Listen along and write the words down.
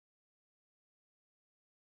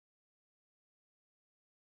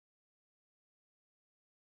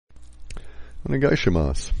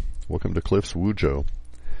Onegaishimasu. Welcome to Clif's Wujo.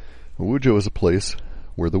 A Wujo is a place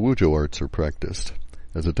where the Wujo arts are practiced,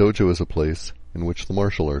 as a dojo is a place in which the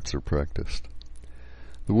martial arts are practiced.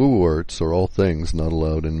 The woo-woo arts are all things not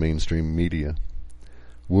allowed in mainstream media.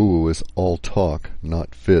 Woo-woo is all talk,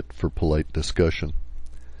 not fit for polite discussion.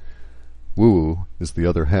 Woo-woo is the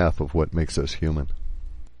other half of what makes us human.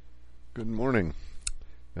 Good morning.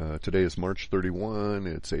 Today is March 31.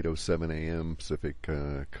 It's 8:07 a.m. Pacific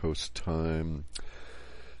Coast Time.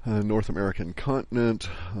 North American continent,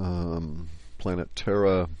 planet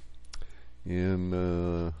Terra, in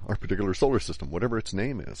our particular solar system, whatever its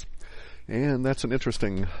name is. And that's an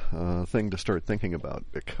interesting thing to start thinking about,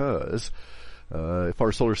 because if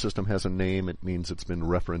our solar system has a name, it means it's been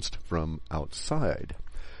referenced from outside.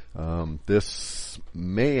 This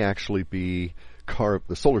may actually be carved,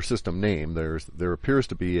 the solar system name. There appears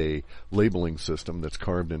to be a labeling system that's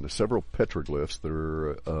carved into several petroglyphs.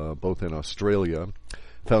 They're both in Australia,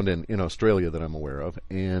 found in Australia that I'm aware of,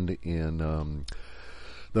 and in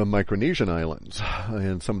the Micronesian islands.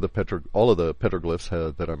 And some of the all of the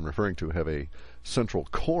petroglyphs that I'm referring to have a central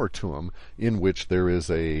core to them, in which there is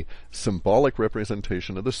a symbolic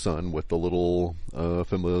representation of the sun with the little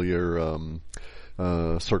familiar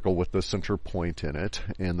circle with the center point in it,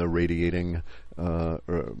 and the radiating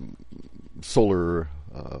solar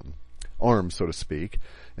arm, so to speak.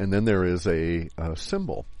 And then there is a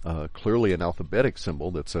symbol, clearly an alphabetic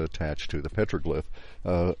symbol that's attached to the petroglyph,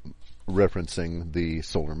 referencing the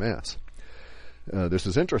solar mass. This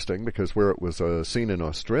is interesting because where it was seen in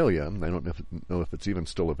Australia, I don't know if it's even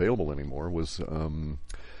still available anymore, was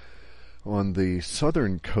on the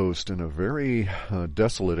southern coast in a very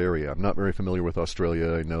desolate area. I'm not very familiar with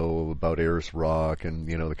Australia. I know about Ayers Rock and,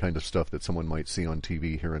 the kind of stuff that someone might see on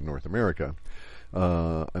TV here in North America.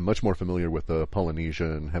 I'm much more familiar with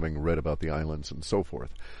Polynesia and having read about the islands and so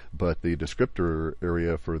forth. But the descriptor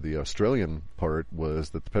area for the Australian part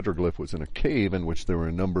was that the petroglyph was in a cave in which there were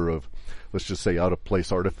a number of, let's just say,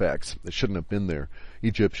 out-of-place artifacts that shouldn't have been there,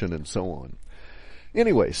 Egyptian and so on.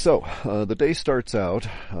 Anyway, so the day starts out.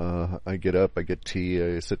 I get up, I get tea,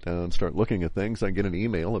 I sit down, start looking at things. I get an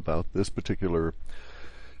email about this particular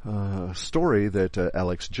story that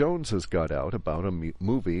Alex Jones has got out about a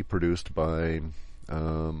movie produced by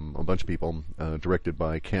a bunch of people, directed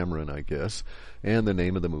by Cameron, I guess, and the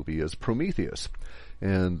name of the movie is Prometheus.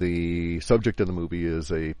 And the subject of the movie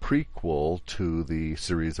is a prequel to the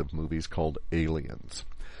series of movies called Aliens.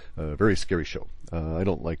 Very scary show. I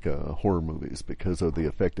don't like horror movies because of the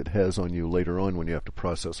effect it has on you later on when you have to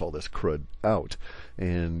process all this crud out,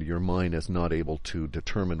 and your mind is not able to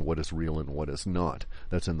determine what is real and what is not.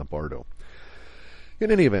 That's in the bardo.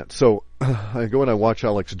 In any event, so I go and I watch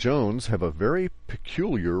Alex Jones have a very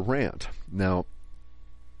peculiar rant. Now,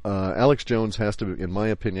 Alex Jones has to, in my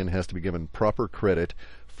opinion, has to be given proper credit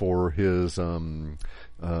for his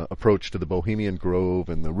approach to the Bohemian Grove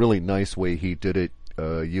and the really nice way he did it,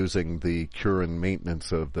 using the cure and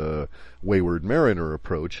maintenance of the Wayward Mariner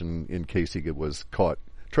approach in case he was caught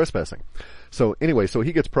trespassing. So anyway, so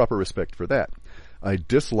he gets proper respect for that. I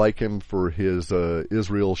dislike him for his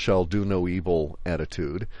Israel shall do no evil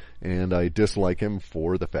attitude, and I dislike him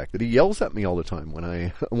for the fact that he yells at me all the time when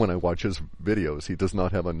I watch his videos. He does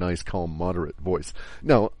not have a nice, calm, moderate voice.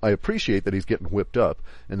 Now, I appreciate that he's getting whipped up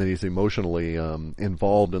and that he's emotionally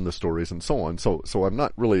involved in the stories and so on. So I'm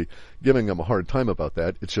not really giving him a hard time about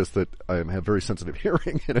that. It's just that I have very sensitive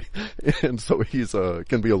hearing, and so he's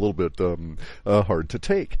can be a little bit hard to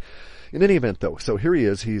take. In any event, though, so here he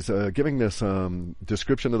is. He's giving this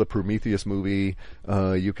description of the Prometheus movie.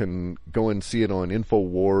 You can go and see it on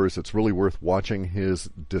InfoWars. It's really worth watching his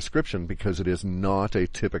description because it is not a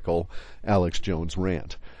typical Alex Jones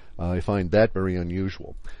rant. I find that very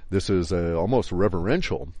unusual. This is almost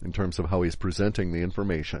reverential in terms of how he's presenting the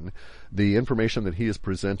information. The information that he is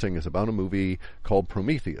presenting is about a movie called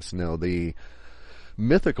Prometheus. Now, the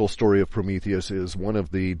mythical story of Prometheus is one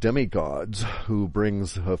of the demigods who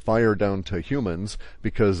brings fire down to humans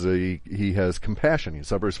because he has compassion. He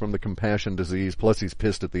suffers from the compassion disease, plus he's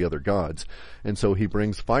pissed at the other gods. And so he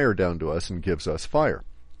brings fire down to us and gives us fire.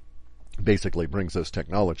 Basically brings us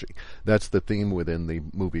technology. That's the theme within the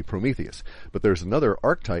movie Prometheus. But there's another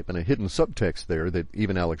archetype and a hidden subtext there that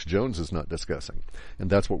even Alex Jones is not discussing. And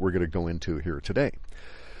that's what we're going to go into here today.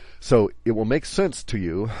 So it will make sense to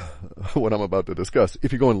you what I'm about to discuss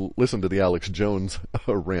if you go and listen to the Alex Jones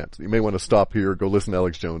rant. You may want to stop here, go listen to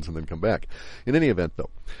Alex Jones, and then come back. In any event,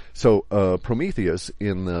 though, so Prometheus,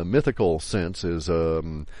 in the mythical sense, is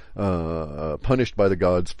punished by the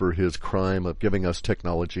gods for his crime of giving us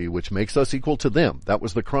technology which makes us equal to them. That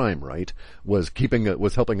was the crime, right? Was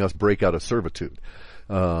helping us break out of servitude.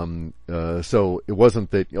 So it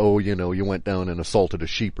wasn't that, you went down and assaulted a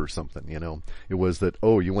sheep or something, It was that,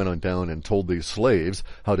 you went on down and told these slaves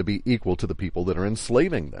how to be equal to the people that are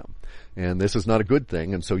enslaving them. And this is not a good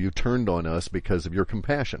thing, and so you turned on us because of your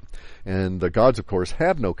compassion. And the gods, of course,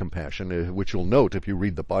 have no compassion, which you'll note if you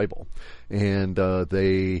read the Bible. And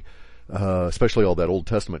they... especially all that Old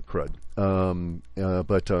Testament crud.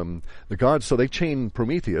 But the gods, so they chain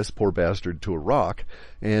Prometheus, poor bastard, to a rock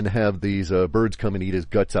and have these birds come and eat his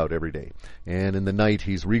guts out every day. And in the night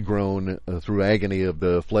he's regrown through agony of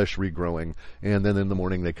the flesh regrowing, and then in the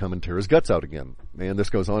morning they come and tear his guts out again. And this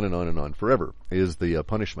goes on and on and on forever, is the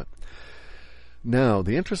punishment. Now,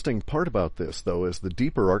 the interesting part about this, though, is the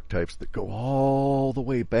deeper archetypes that go all the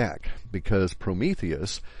way back, because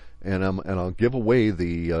Prometheus... And I'll give away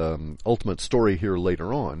the ultimate story here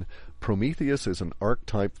later on. Prometheus is an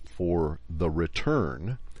archetype for the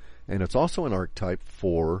return, and it's also an archetype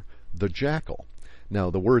for the jackal.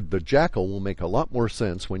 Now, the word the jackal will make a lot more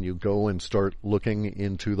sense when you go and start looking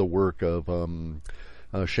into the work of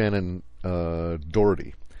Shannon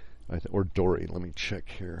Dorey. Or Dorey, let me check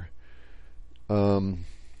here.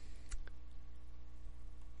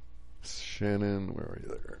 Shannon, where are you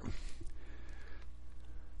there?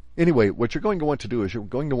 Anyway, what you're going to want to do is you're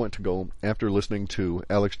going to want to go, after listening to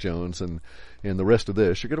Alex Jones and the rest of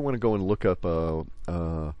this, you're going to want to go and look up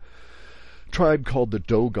a tribe called the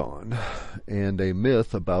Dogan and a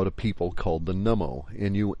myth about a people called the Nummo,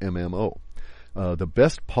 N-U-M-M-O. The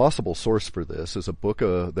best possible source for this is a book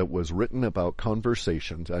that was written about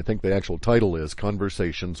conversations. I think the actual title is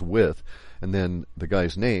Conversations with, and then the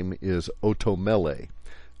guy's name is Otomele.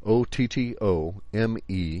 O-T-T-O-M-E-L-E.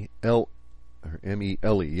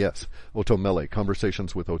 M-E-L-E, yes. Otomele,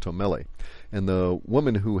 Conversations with Otomele. And the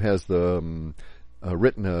woman who has the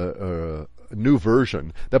written a new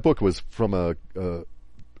version, that book was from a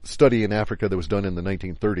study in Africa that was done in the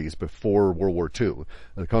 1930s before World War II,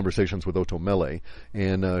 Conversations with Otomele.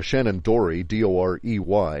 And Shannon Dorey,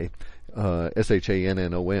 D-O-R-E-Y,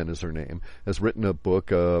 S-H-A-N-N-O-N is her name, has written a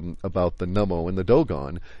book about the Nummo and the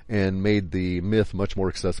Dogan and made the myth much more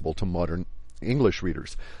accessible to modern English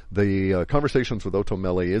readers. The Conversations with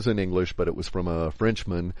Otomele is in English, but it was from a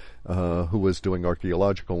Frenchman who was doing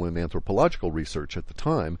archaeological and anthropological research at the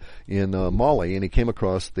time in Mali, and he came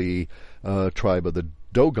across the tribe of the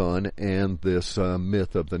Dogan and this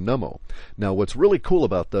myth of the Nummo. Now, what's really cool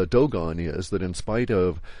about the Dogan is that in spite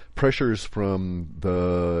of pressures from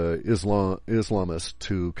the Islamists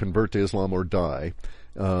to convert to Islam or die,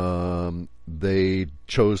 they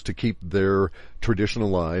chose to keep their tradition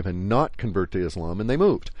alive and not convert to Islam, and they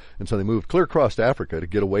moved. And so they moved clear across Africa to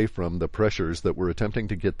get away from the pressures that were attempting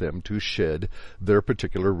to get them to shed their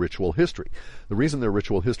particular ritual history. The reason their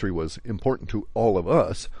ritual history was important to all of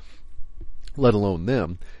us, let alone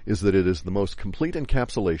them, is that it is the most complete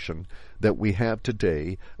encapsulation that we have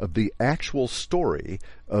today of the actual story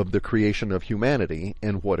of the creation of humanity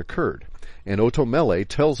and what occurred. And Otomele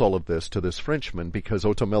tells all of this to this Frenchman because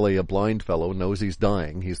Otomele, a blind fellow, knows he's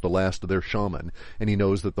dying. He's the last of their shaman, and he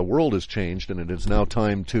knows that the world has changed and it is now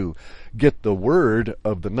time to get the word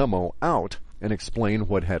of the Nummo out and explain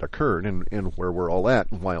what had occurred and where we're all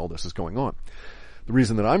at and why all this is going on. The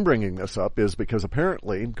reason that I'm bringing this up is because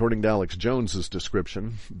apparently, according to Alex Jones's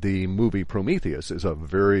description, the movie Prometheus is a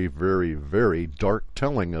very, very, very dark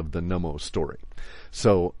telling of the Nummo story.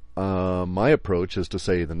 So my approach is to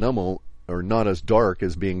say the Nummo are not as dark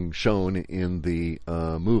as being shown in the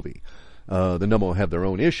movie. The Nummo have their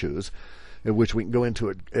own issues, which we can go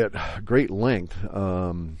into at great length,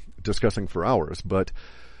 discussing for hours, but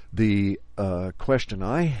the question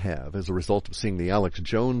I have as a result of seeing the Alex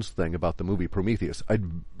Jones thing about the movie Prometheus, I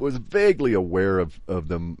was vaguely aware of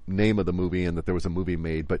the name of the movie and that there was a movie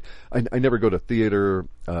made, but I never go to theater.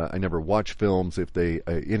 I never watch films. If they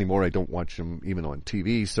anymore, I don't watch them even on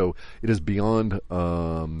TV. So it is beyond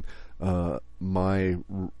my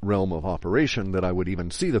realm of operation that I would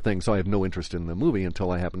even see the thing, so I have no interest in the movie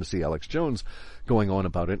until I happened to see Alex Jones going on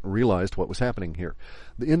about it and realized what was happening here.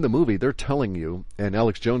 In the movie, they're telling you, and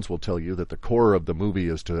Alex Jones will tell you, that the core of the movie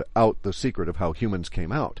is to out the secret of how humans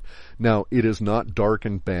came out. Now, it is not dark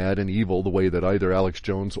and bad and evil the way that either Alex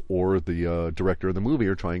Jones or the director of the movie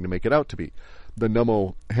are trying to make it out to be. The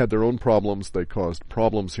Nummo had their own problems. They caused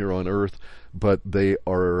problems here on Earth, but they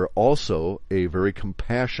are also a very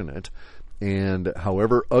compassionate, and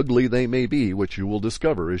however ugly they may be, which you will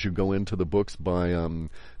discover as you go into the books by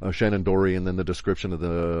Shannon Dorey and then the description of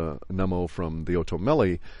the Nummo from the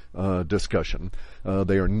Otomele discussion,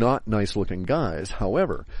 they are not nice-looking guys.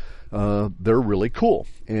 However, they're really cool,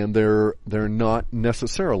 and they're not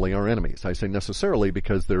necessarily our enemies. I say necessarily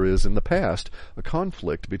because there is in the past a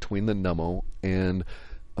conflict between the Nummo and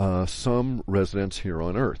some residents here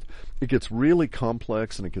on Earth. It gets really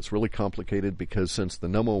complex and it gets really complicated because since the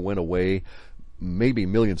Nummo went away maybe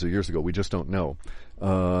millions of years ago, we just don't know,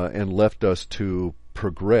 and left us to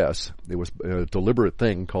progress. It was a deliberate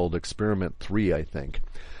thing called Experiment 3, I think,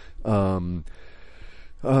 to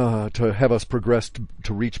have us progress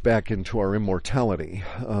to reach back into our immortality.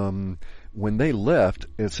 When they left,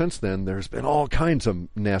 and since then, there's been all kinds of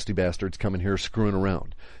nasty bastards coming here screwing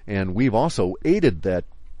around. And we've also aided that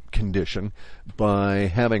condition by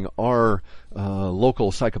having our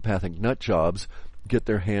local psychopathic nut jobs get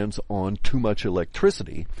their hands on too much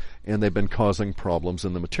electricity, and they've been causing problems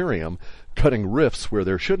in the materium, cutting rifts where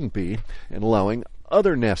there shouldn't be, and allowing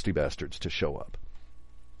other nasty bastards to show up.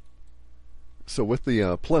 So with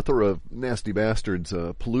the plethora of nasty bastards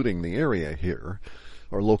polluting the area here,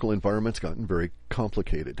 our local environment's gotten very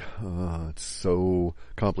complicated. It's so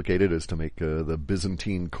complicated as to make the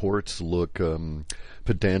Byzantine courts look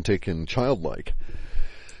pedantic and childlike.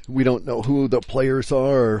 We don't know who the players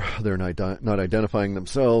are. They're not identifying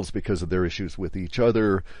themselves because of their issues with each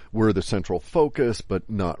other. We're the central focus, but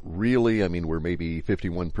not really. I mean, we're maybe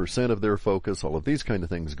 51% of their focus. All of these kind of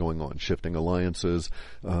things going on. Shifting alliances,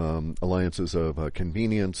 alliances of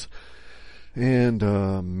convenience, and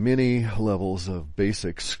many levels of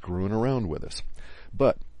basic screwing around with us.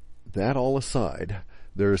 But that all aside,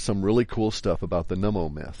 there's some really cool stuff about the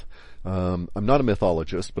Nummo myth. I'm not a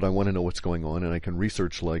mythologist, but I want to know what's going on, and I can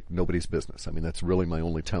research like nobody's business. I mean, that's really my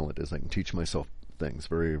only talent, is I can teach myself things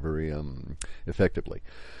very, very effectively.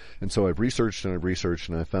 And so I've researched,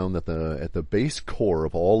 and I found that at the base core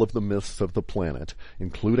of all of the myths of the planet,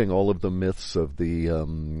 including all of the myths of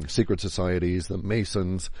the secret societies, the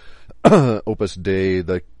Masons, Opus Dei,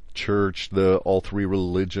 the Church, all three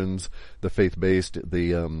religions, the faith-based,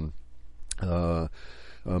 the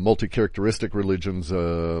multi-characteristic religions,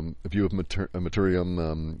 view of materium,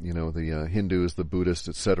 the Hindus, the Buddhists,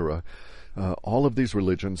 etc. All of these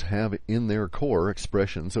religions have in their core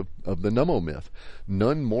expressions of the Nummo myth.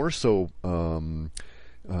 None more so, how do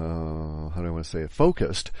I want to say it,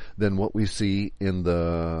 focused than what we see in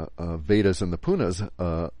the Vedas and the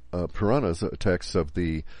Puranas texts of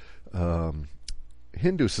the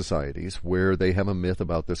Hindu societies, where they have a myth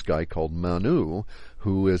about this guy called Manu,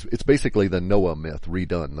 it's basically the Noah myth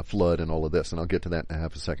redone, the flood and all of this, and I'll get to that in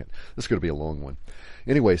half a second. This is going to be a long one.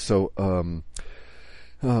 Anyway, so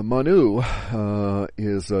Manu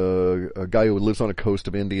is a guy who lives on a coast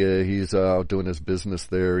of India. He's out doing his business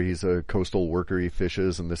there. He's a coastal worker. He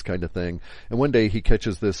fishes and this kind of thing. And one day he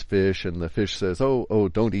catches this fish, and the fish says, oh,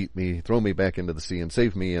 don't eat me. Throw me back into the sea and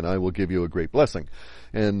save me, and I will give you a great blessing.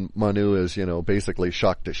 And Manu is, basically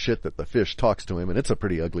shocked to shit that the fish talks to him, and it's a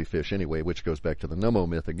pretty ugly fish anyway, which goes back to the Nummo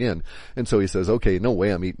myth again. And so he says, okay, no way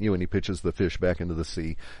I'm eating you, and he pitches the fish back into the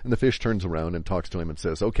sea. And the fish turns around and talks to him and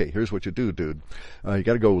says, okay, here's what you do, dude. You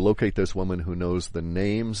got to go locate this woman who knows the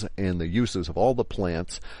names and the uses of all the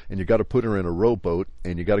plants, and you got to put her in a rowboat,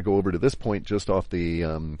 and you got to go over to this point just off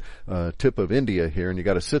the tip of India here, and you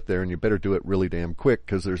got to sit there, and you better do it really damn quick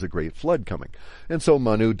because there's a great flood coming. And so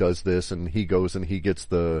Manu does this, and he goes and he gets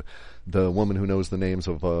the woman who knows the names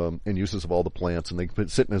of and uses of all the plants, and they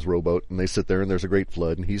sit in his rowboat, and they sit there, and there's a great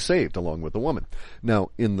flood, and he's saved along with the woman. Now,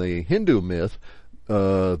 in the Hindu myth,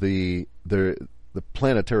 the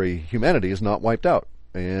planetary humanity is not wiped out.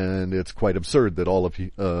 And it's quite absurd that all of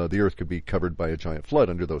the Earth could be covered by a giant flood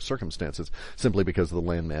under those circumstances, simply because of the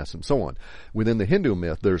landmass and so on. Within the Hindu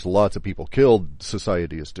myth, there's lots of people killed,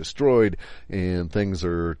 society is destroyed, and things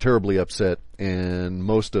are terribly upset, and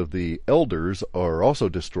most of the elders are also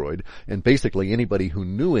destroyed, and basically anybody who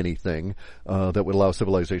knew anything that would allow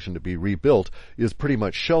civilization to be rebuilt is pretty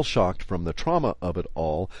much shell-shocked from the trauma of it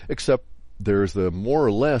all, except there's the more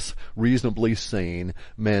or less reasonably sane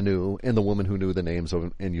Manu and the woman who knew the names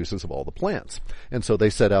of and uses of all the plants. And so they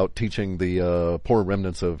set out teaching the poor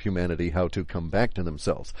remnants of humanity how to come back to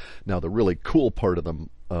themselves. Now, the really cool part of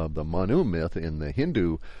the Manu myth in the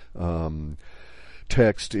Hindu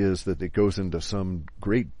text is that it goes into some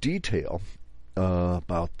great detail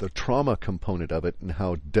about the trauma component of it and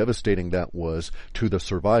how devastating that was to the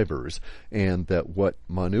survivors, and that what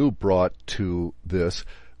Manu brought to this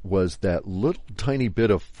was that little tiny bit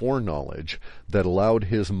of foreknowledge that allowed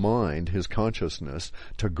his mind, his consciousness,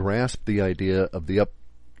 to grasp the idea of the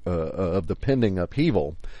of the pending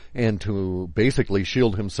upheaval, and to basically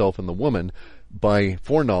shield himself and the woman by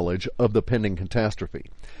foreknowledge of the pending catastrophe,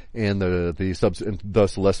 and and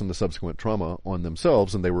thus lessen the subsequent trauma on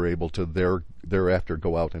themselves, and they were able to thereafter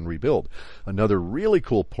go out and rebuild. Another really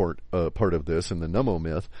cool part of this in the Nummo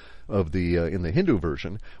myth of in the Hindu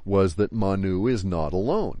version was that Manu is not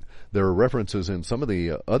alone. There are references in some of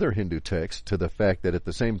the other Hindu texts to the fact that at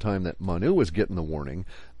the same time that Manu was getting the warning,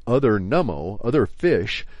 other Nummo, other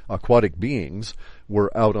fish, aquatic beings,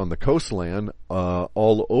 were out on the coastline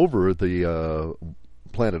all over the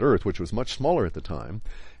planet Earth, which was much smaller at the time,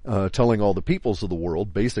 telling all the peoples of the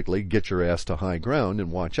world, basically, get your ass to high ground and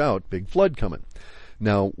watch out, big flood coming.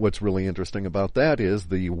 Now, what's really interesting about that is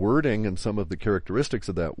the wording and some of the characteristics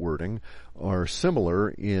of that wording are similar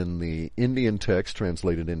in the Indian text,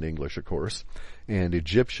 translated into English, of course, and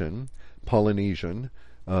Egyptian, Polynesian,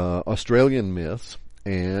 Australian myths,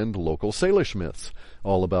 and local Salish myths,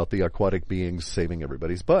 all about the aquatic beings saving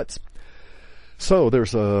everybody's butts. So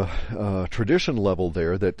there's a tradition level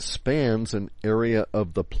there that spans an area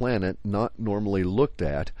of the planet not normally looked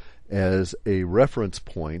at as a reference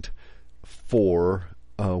point for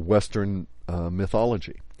Western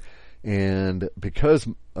mythology. And because,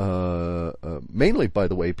 mainly, by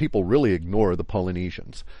the way, people really ignore the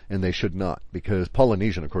Polynesians, and they should not, because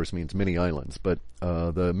Polynesian, of course, means many islands, but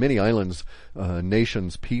the many islands,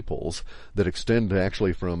 nations, peoples that extend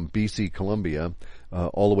actually from BC Columbia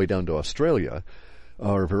all the way down to Australia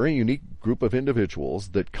are a very unique group of individuals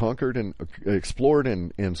that conquered and explored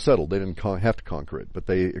and settled. They didn't have to conquer it, but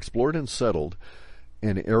they explored and settled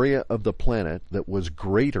an area of the planet that was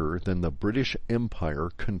greater than the British Empire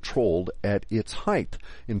controlled at its height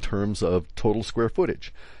in terms of total square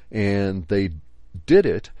footage. And they did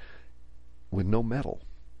it with no metal.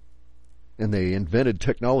 And they invented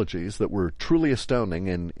technologies that were truly astounding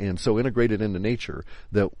and so integrated into nature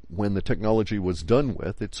that when the technology was done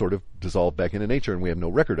with, it sort of dissolved back into nature, and we have no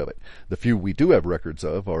record of it. The few we do have records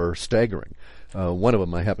of are staggering. One of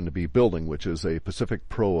them I happen to be building, which is a Pacific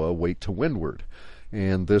Proa weight to windward.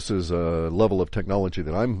 And this is a level of technology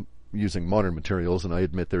that I'm using modern materials, and I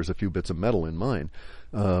admit there's a few bits of metal in mine.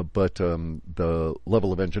 But the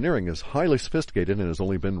level of engineering is highly sophisticated and has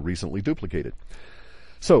only been recently duplicated.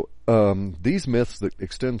 So these myths that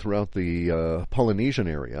extend throughout the Polynesian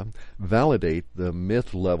area validate the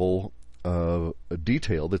myth level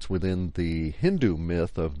detail that's within the Hindu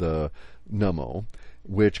myth of the Nummo,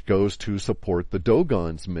 which goes to support the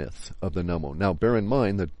Dogons myths of the Nummo. Now, bear in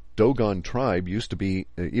mind that Dogan tribe used to be,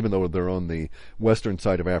 even though they're on the western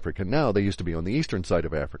side of Africa now, they used to be on the eastern side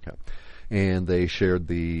of Africa. And they shared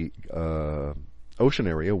the ocean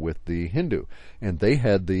area with the Hindu. And they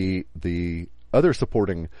had the other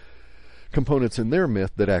supporting components in their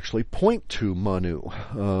myth that actually point to Manu.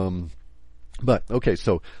 But, okay,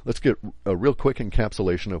 so let's get a real quick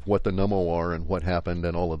encapsulation of what the Nummo are and what happened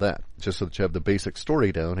and all of that, just so that you have the basic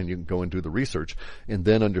story down and you can go and do the research and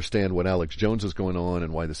then understand what Alex Jones is going on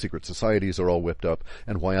and why the secret societies are all whipped up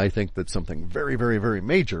and why I think that something very, very, very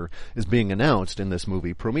major is being announced in this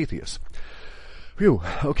movie, Prometheus. Phew.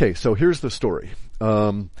 Okay, so here's the story.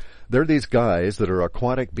 They're these guys that are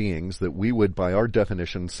aquatic beings that we would, by our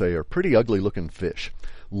definition, say are pretty ugly-looking fish.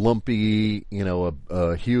 Lumpy,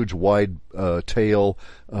 a huge wide tail.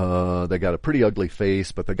 They got a pretty ugly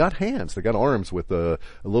face, but they got hands. They got arms with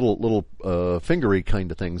little fingery kind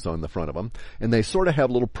of things on the front of them, and they sort of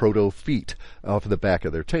have little proto feet off of the back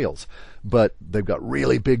of their tails. But they've got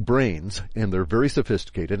really big brains, and they're very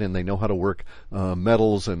sophisticated, and they know how to work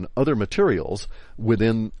metals and other materials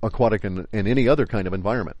within aquatic and any other kind of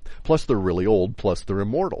environment. Plus, they're really old. Plus, they're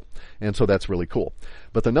immortal, and so that's really cool.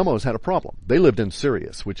 But the Nummos had a problem. They lived in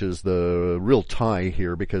Sirius, which is the real tie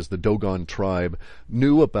here, because the Dogan tribe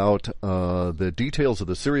knew about the details of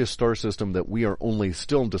the Sirius star system that we are only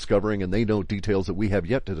still discovering, and they know details that we have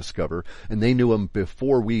yet to discover, and they knew them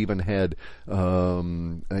before we even had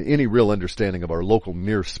any real understanding of our local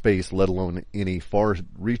near space, let alone any far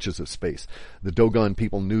reaches of space. The Dogan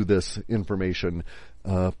people knew this information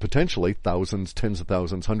potentially thousands, tens of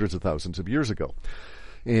thousands, hundreds of thousands of years ago.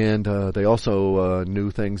 And they also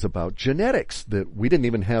knew things about genetics that we didn't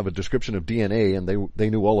even have a description of DNA, and they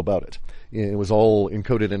knew all about it. It was all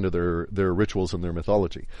encoded into their rituals and their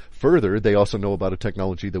mythology. Further, they also know about a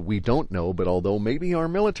technology that we don't know, but although maybe our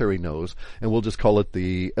military knows, and we'll just call it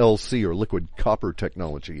the LC, or liquid copper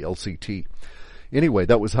technology, LCT. Anyway,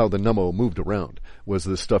 that was how the Nummo moved around, was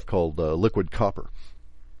this stuff called liquid copper.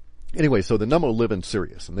 Anyway, so the Nummo live in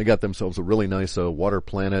Sirius, and they got themselves a really nice water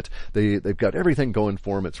planet. They've got everything going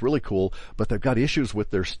for them. It's really cool, but they've got issues with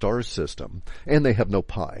their star system, and they have no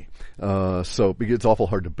pie. So it's awful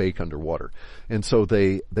hard to bake underwater. And so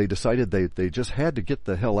they decided they just had to get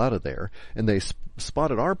the hell out of there, and they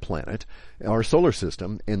spotted our planet, our solar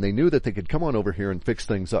system, and they knew that they could come on over here and fix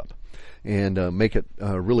things up and make it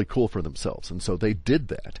really cool for themselves. And so they did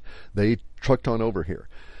that. They trucked on over here.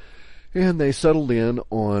 And they settled in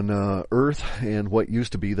on Earth and what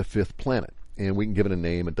used to be the fifth planet. And we can give it a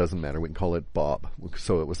name. It doesn't matter. We can call it Bob.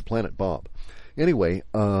 So it was the planet Bob. Anyway,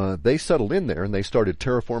 they settled in there and they started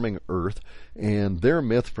terraforming Earth. And their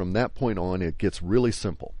myth from that point on, it gets really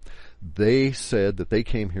simple. They said that they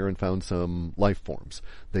came here and found some life forms.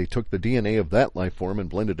 They took the DNA of that life form and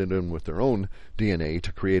blended it in with their own DNA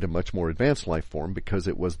to create a much more advanced life form, because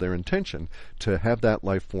it was their intention to have that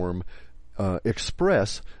life form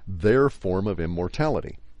express their form of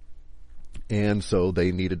immortality. And so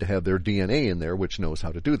they needed to have their DNA in there, which knows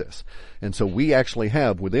how to do this. And so we actually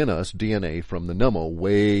have within us DNA from the Nummo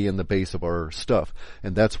way in the base of our stuff.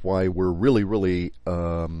 And that's why we're really, really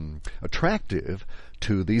attractive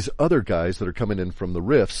to these other guys that are coming in from the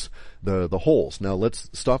rifts, the holes. Now let's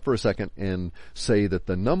stop for a second and say that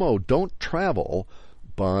the Nummo don't travel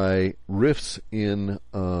by rifts in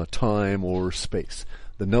time or space.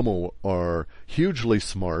 The Nummo are hugely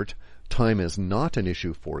smart. Time is not an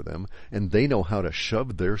issue for them, and they know how to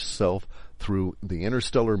shove their self through the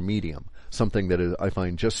interstellar medium, something that I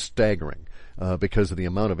find just staggering because of the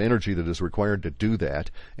amount of energy that is required to do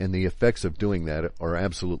that, and the effects of doing that are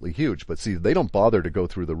absolutely huge. But see, they don't bother to go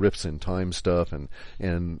through the rifts in time stuff and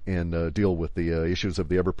deal with the issues of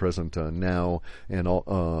the ever-present now and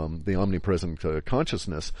all, the omnipresent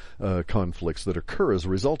consciousness conflicts that occur as a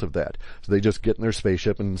result of that. So they just get in their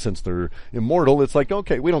spaceship, and since they're immortal, it's like,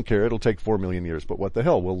 okay, we don't care. It'll take 4 million years, but what the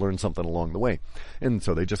hell? We'll learn something along the way. And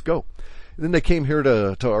so they just go. Then they came here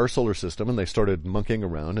to our solar system, and they started monkeying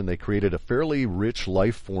around, and they created a fairly rich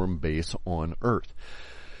life form base on Earth.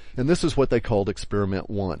 And this is what they called Experiment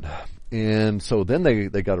 1. And so then they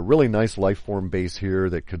got a really nice life form base here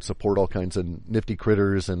that could support all kinds of nifty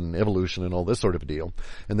critters and evolution and all this sort of deal.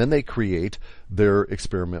 And then they create their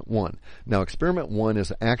Experiment 1. Now, Experiment 1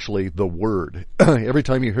 is actually the word. Every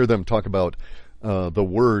time you hear them talk about the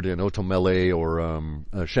word in Otomele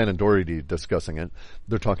or Shannon Dorey discussing it,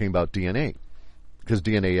 they're talking about DNA, because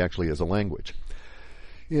DNA actually is a language,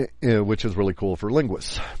 which is really cool for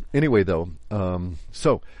linguists. Anyway, though,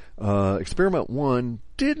 Experiment 1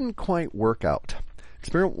 didn't quite work out.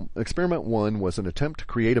 Experiment 1 was an attempt to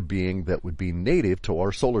create a being that would be native to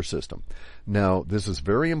our solar system. Now, this is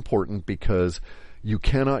very important because you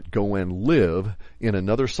cannot go and live in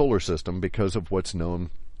another solar system because of what's known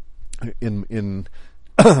in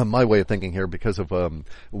my way of thinking here, because of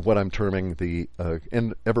what I'm terming the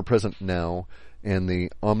ever-present now and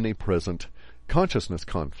the omnipresent consciousness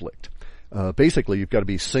conflict. Basically, you've got to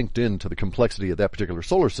be synced into the complexity of that particular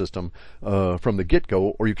solar system from the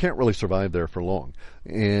get-go, or you can't really survive there for long.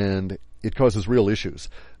 And it causes real issues.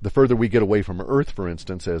 The further we get away from Earth, for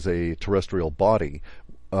instance, as a terrestrial body,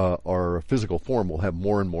 our physical form will have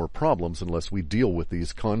more and more problems unless we deal with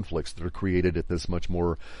these conflicts that are created at this much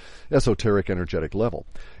more esoteric, energetic level.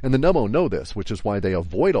 And the Nummo know this, which is why they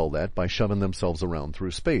avoid all that by shoving themselves around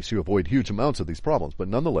through space. You avoid huge amounts of these problems, but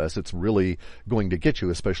nonetheless, it's really going to get you,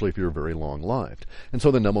 especially if you're very long-lived. And so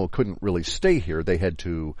the Nummo couldn't really stay here. They had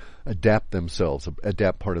to adapt themselves,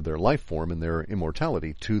 adapt part of their life form and their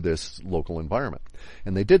immortality to this local environment.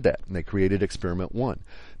 And they did that, and they created Experiment 1.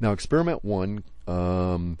 Now, Experiment 1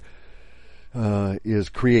 is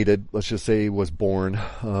created, let's just say was born,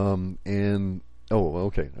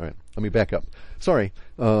 okay, all right, let me back up. Sorry,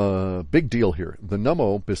 big deal here. The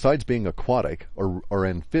Nummo, besides being aquatic, are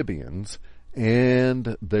amphibians,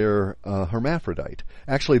 and they're hermaphrodite.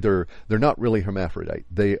 Actually, they're not really hermaphrodite.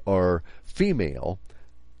 They are female,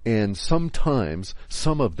 and sometimes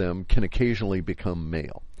some of them can occasionally become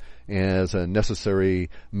male as a necessary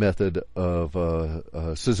method of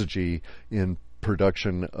syzygy in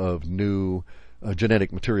production of new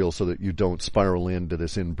genetic material so that you don't spiral into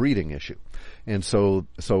this inbreeding issue. And so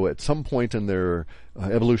at some point in their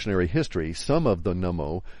evolutionary history, some of the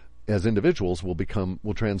Nummo as individuals will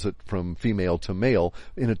transit from female to male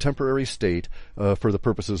in a temporary state for the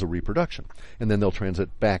purposes of reproduction, and then they'll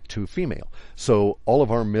transit back to female. So all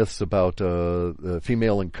of our myths about the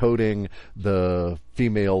female encoding, the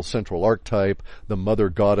female central archetype, the mother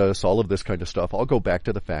goddess, all of this kind of stuff, all go back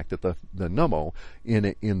to the fact that the Nummo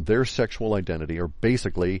in their sexual identity are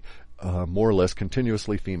basically more or less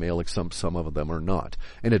continuously female, except some of them are not.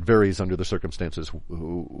 And it varies under the circumstances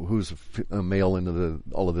who's male and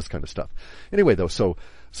all of this kind of stuff. Anyway, though, so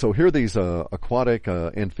here are these aquatic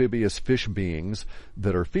amphibious fish beings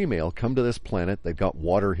that are female come to this planet. They've got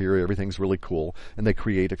water here. Everything's really cool. And they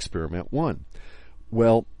create Experiment 1.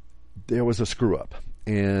 Well, there was a screw-up.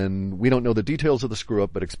 And we don't know the details of the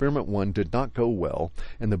screw-up, but Experiment 1 did not go well.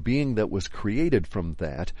 And the being that was created from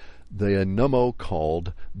that, the Nummo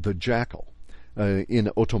called the jackal, in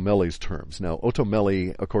Otomeli's terms. Now,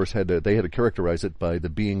 Otomeli, of course, had to characterize it by the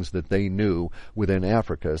beings that they knew within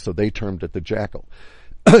Africa, so they termed it the jackal.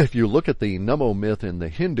 If you look at the Nummo myth in the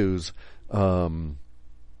Hindus'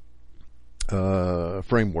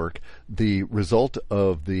 framework, the result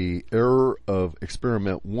of the error of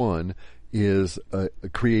Experiment 1 is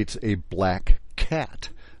creates a black cat,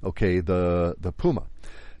 okay, the puma,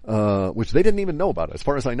 which they didn't even know about. As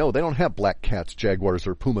far as I know, they don't have black cats, jaguars,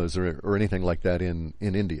 or pumas, or anything like that in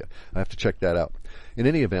India. I have to check that out. In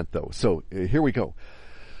any event, though, so here we go.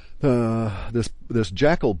 This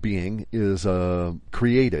jackal being is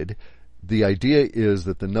created. The idea is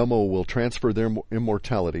that the Nummo will transfer their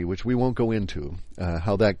immortality, which we won't go into,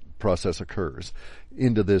 how that process occurs,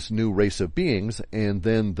 into this new race of beings, and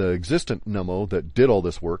then the existent Nummo that did all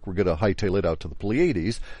this work, we're going to hightail it out to the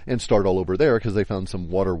Pleiades and start all over there because they found some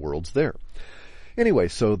water worlds there. Anyway,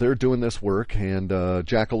 so they're doing this work, and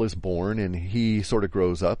Jackal is born, and he sort of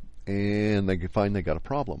grows up, and they find they got a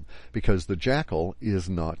problem because the Jackal is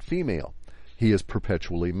not female. He is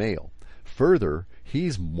perpetually male. Further,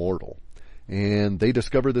 he's mortal. And they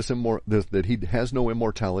discover that he has no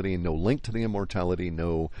immortality and no link to the immortality,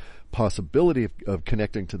 no possibility of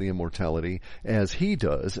connecting to the immortality as he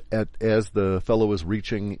does as the fellow is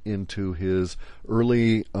reaching into his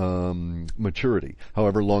early maturity,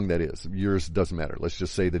 however long that is. Years doesn't matter. Let's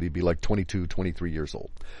just say that he'd be like 22, 23 years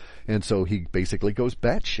old. And so he basically goes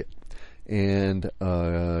batshit and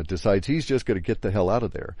decides he's just going to get the hell out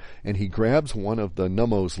of there. And he grabs one of the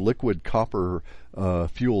Nummo's liquid copper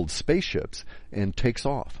fueled spaceships and takes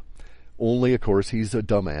off. Only, of course, he's a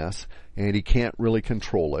dumbass, and he can't really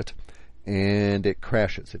control it, and it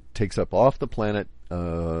crashes. It takes up off the planet,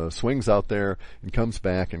 swings out there, and comes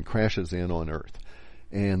back and crashes in on Earth.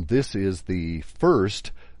 And this is the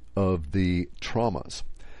first of the traumas.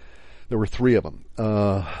 There were 3 of them.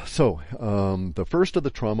 The first of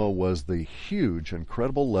the trauma was the huge,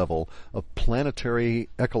 incredible level of planetary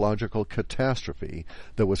ecological catastrophe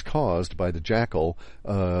that was caused by the Jackal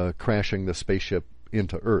crashing the spaceship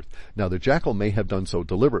into Earth. Now, the Jackal may have done so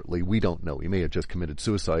deliberately. We don't know. He may have just committed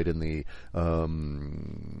suicide in the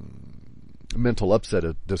mental upset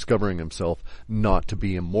of discovering himself not to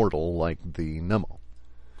be immortal like the Nummo.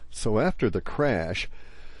 So after the crash,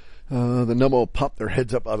 the Nummo pop their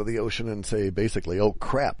heads up out of the ocean and say, basically, oh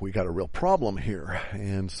crap, we got a real problem here.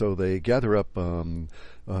 And so they gather up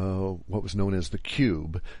what was known as the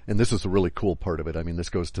cube. And this is a really cool part of it. I mean, this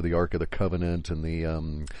goes to the Ark of the Covenant and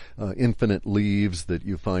the infinite leaves that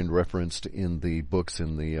you find referenced in the books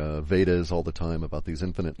in the Vedas all the time about these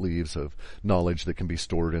infinite leaves of knowledge that can be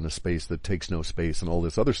stored in a space that takes no space and all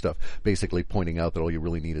this other stuff, basically pointing out that all you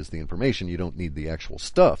really need is the information. You don't need the actual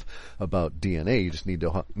stuff about DNA. You just need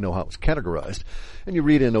to know how it's categorized. And you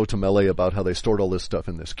read in Otomele about how they stored all this stuff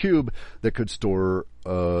in this cube that could store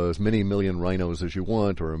as many million rhinos as you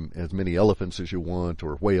want, or as many elephants as you want,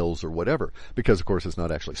 or whales, or whatever, because of course it's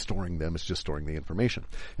not actually storing them, it's just storing the information.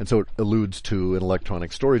 And so it alludes to an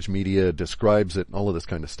electronic storage media, describes it, and all of this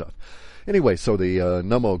kind of stuff. Anyway, so the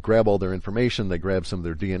Nummo grab all their information, they grab some of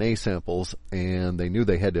their DNA samples, and they knew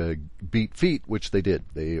they had to beat feet, which they did.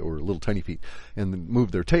 They were little tiny feet, and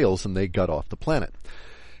move their tails, and they got off the planet.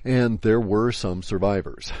 And there were some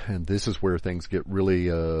survivors. And this is where things get really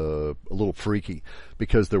a little freaky,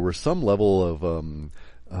 because there was some level of,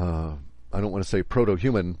 I don't want to say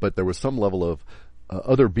proto-human, but there was some level of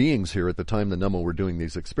other beings here at the time the Nummo were doing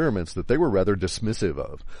these experiments that they were rather dismissive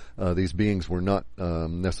of. These beings were not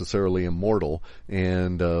necessarily immortal,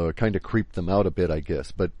 and kind of creeped them out a bit, I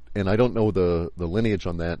guess. And I don't know the lineage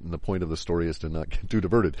on that, and the point of the story is to not get too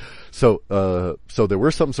diverted. So there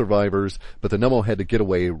were some survivors, but the Nummo had to get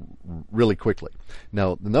away really quickly.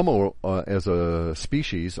 Now, the Nummo, as a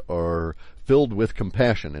species, are filled with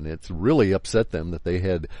compassion, and it's really upset them that they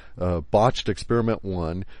had botched Experiment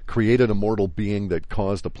 1, created a mortal being that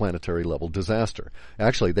caused a planetary level disaster.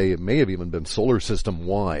 Actually, they may have even been solar system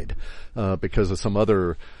wide, because of some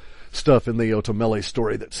other stuff in the Otomele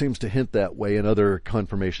story that seems to hint that way, and other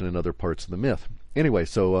confirmation in other parts of the myth. Anyway,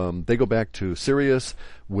 so they go back to Sirius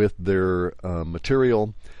with their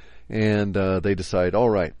material, And they decide, all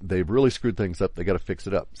right, they've really screwed things up. They got to fix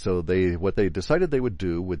it up. So what they decided they would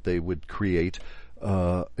do, they would create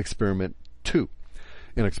Experiment 2.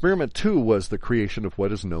 And Experiment 2 was the creation of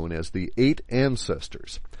what is known as the 8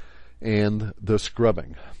 ancestors and the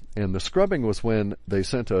scrubbing. And the scrubbing was when they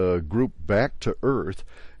sent a group back to Earth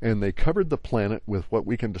and they covered the planet with what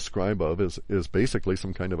we can describe as basically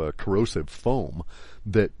some kind of a corrosive foam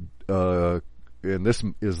that, and this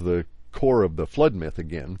is the core of the flood myth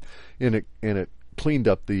again, and it cleaned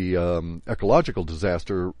up the ecological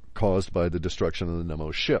disaster caused by the destruction of the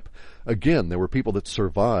Nummo ship. Again, there were people that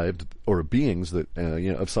survived, or beings that,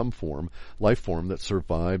 of some form, life form, that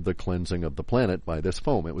survived the cleansing of the planet by this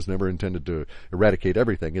foam. It was never intended to eradicate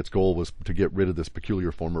everything. Its goal was to get rid of this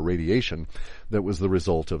peculiar form of radiation that was the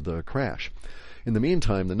result of the crash. In the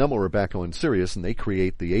meantime, the Nummo are back on Sirius, and they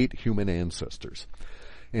create the 8 human ancestors.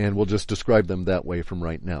 And we'll just describe them that way from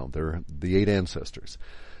right now. They're the 8 ancestors.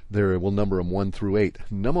 We'll number them 1 through 8.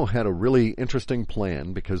 Nummo had a really interesting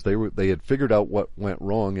plan because they had figured out what went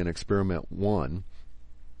wrong in Experiment 1,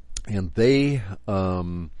 and they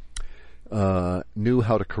knew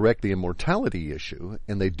how to correct the immortality issue,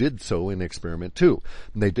 and they did so in Experiment 2.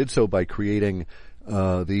 And they did so by creating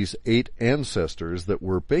these 8 ancestors that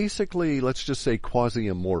were basically, let's just say,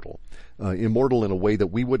 quasi-immortal. Immortal in a way that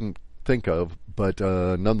we wouldn't think of, but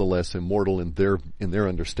nonetheless immortal in their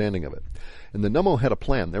understanding of it. And the Nummo had a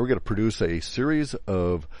plan. They were going to produce a series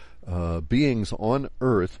of beings on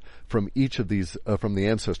Earth from each of these, from the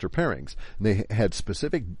ancestor pairings. And they had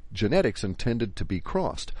specific genetics intended to be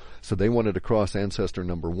crossed. So they wanted to cross ancestor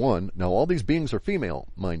number 1. Now, all these beings are female,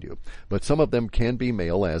 mind you, but some of them can be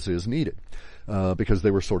male as is needed. Because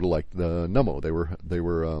they were sort of like the Nummo. They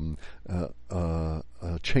were a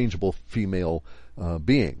changeable female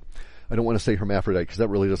being. I don't want to say hermaphrodite because that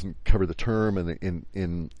really doesn't cover the term,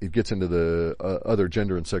 and it gets into the other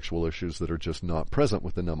gender and sexual issues that are just not present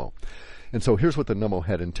with the Nummo. And so here's what the Nummo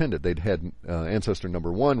had intended. They'd had ancestor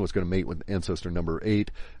number 1 was going to mate with ancestor number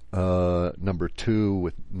 8, number 2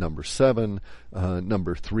 with number 7,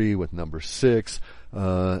 number 3 with number 6,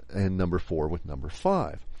 and number 4 with number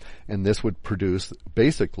 5. And this would produce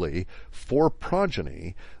basically 4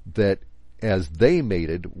 progeny that, as they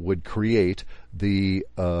mated, would create the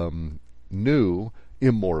new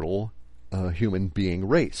immortal human being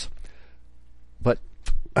race. But,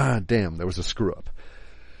 damn, there was a screw-up.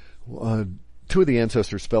 2 of the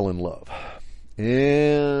ancestors fell in love.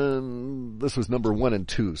 And this was number 1 and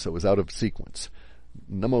 2, so it was out of sequence.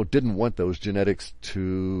 Nummo didn't want those genetics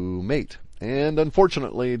to mate. And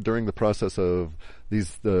unfortunately, during the process of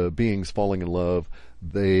these beings falling in love,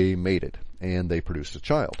 they mated, and they produced a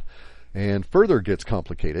child. And further gets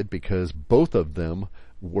complicated because both of them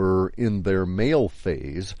were in their male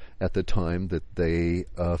phase at the time that they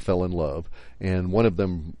fell in love, and one of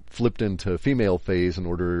them flipped into female phase in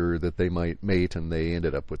order that they might mate, and they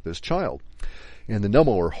ended up with this child. And the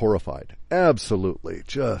Nummo are horrified, absolutely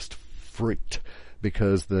just freaked,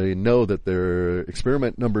 because they know that their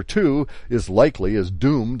experiment number 2 is likely as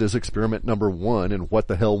doomed as experiment number 1, and what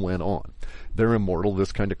the hell went on. They're immortal.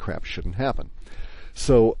 This kind of crap shouldn't happen.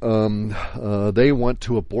 So they want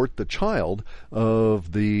to abort the child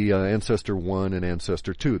of the ancestor 1 and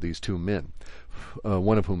ancestor 2, these 2 men,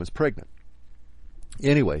 one of whom is pregnant.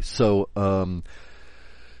 Anyway, so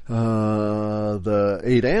the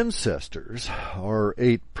 8 ancestors are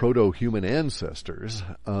 8 proto-human ancestors,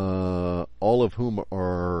 all of whom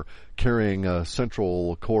are carrying a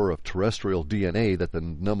central core of terrestrial DNA that the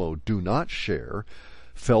Nummo do not share,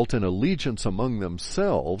 felt an allegiance among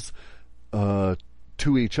themselves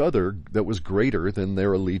to each other that was greater than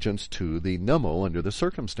their allegiance to the Nummo under the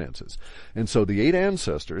circumstances. And so the 8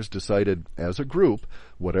 ancestors decided as a group,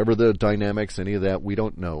 whatever the dynamics, any of that, we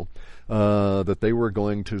don't know, that they were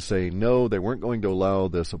going to say no, they weren't going to allow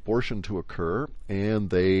this abortion to occur, and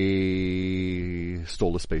they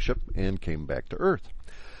stole a spaceship and came back to Earth.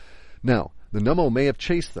 Now, the Nummo may have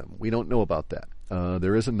chased them. We don't know about that.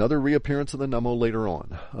 There is another reappearance of the Nummo later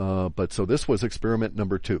on. But so this was experiment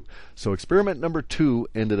number 2. So experiment number 2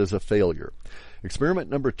 ended as a failure. Experiment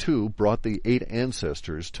number 2 brought the 8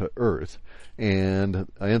 ancestors to Earth,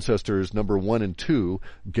 and ancestors number 1 and 2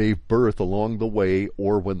 gave birth along the way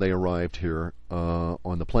or when they arrived here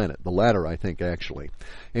on the planet. The latter, I think, actually.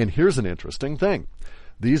 And here's an interesting thing.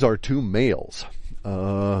 These are 2 males.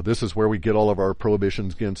 This is where we get all of our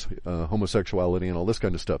prohibitions against homosexuality and all this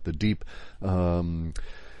kind of stuff, the deep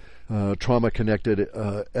trauma-connected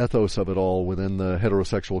ethos of it all within the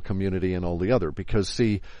heterosexual community and all the other. Because,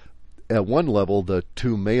 see, at one level, the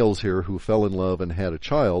 2 males here who fell in love and had a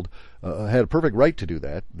child had a perfect right to do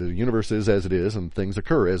that. The universe is as it is, and things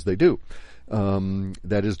occur as they do.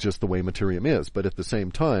 That is just the way Materium is. But at the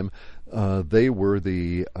same time, they were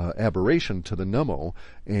the aberration to the Nummo,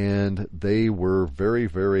 and they were very,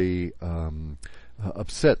 very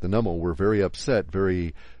upset. The Nummo were very upset,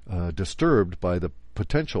 very disturbed by the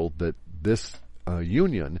potential that this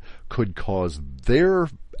union could cause their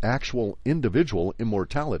actual individual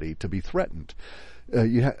immortality to be threatened.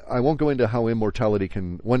 I won't go into how one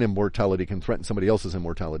immortality can threaten somebody else's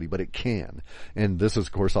immortality, but it can. And this is,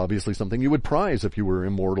 of course, obviously something you would prize if you were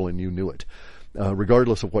immortal and you knew it.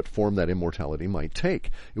 Regardless of what form that immortality might take.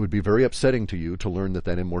 It would be very upsetting to you to learn that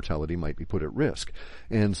immortality might be put at risk.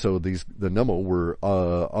 And so the Nummo were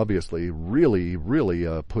obviously really, really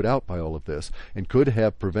put out by all of this, and could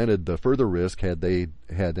have prevented the further risk had they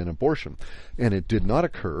had an abortion. And it did not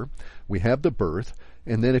occur. We have the birth,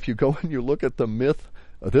 and then if you go and you look at the myth,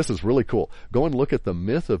 this is really cool. Go and look at the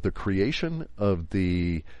myth of the creation of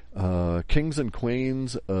the kings and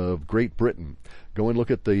queens of Great Britain. Go and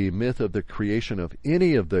look at the myth of the creation of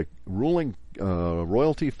any of the ruling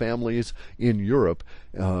royalty families in Europe,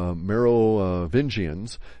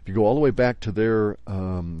 Merovingians. If you go all the way back to their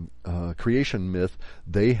creation myth,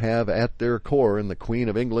 they have at their core, and the Queen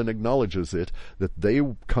of England acknowledges it, that they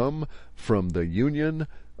come from the union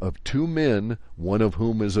of two men, one of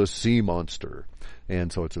whom is a sea monster.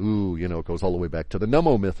 And so it goes all the way back to the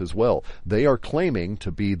Nummo myth as well. They are claiming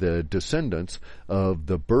to be the descendants of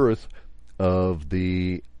the birth of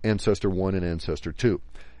the Ancestor 1 and Ancestor 2.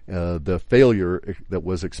 The failure that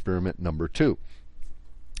was experiment number 2.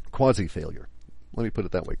 Quasi-failure. Let me put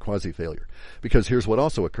it that way, quasi-failure. Because here's what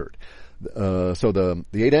also occurred. So the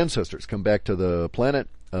 8 ancestors come back to the planet.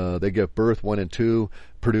 They give birth, 1 and 2,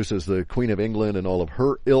 produces the Queen of England and all of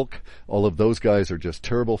her ilk. All of those guys are just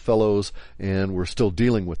terrible fellows, and we're still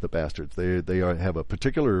dealing with the bastards. They have a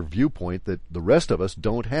particular viewpoint that the rest of us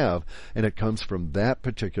don't have, and it comes from that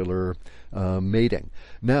particular mating.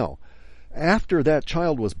 Now, after that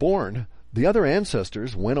child was born, the other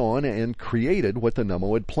ancestors went on and created what the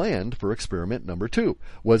Nummo had planned for experiment number 2,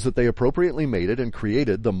 was that they appropriately mated and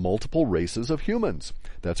created the multiple races of humans.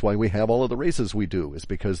 That's why we have all of the races we do, is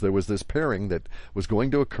because there was this pairing that was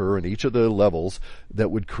going to occur in each of the levels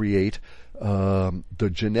that would create the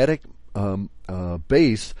genetic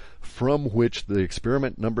base from which the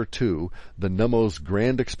experiment number 2, the Nummo's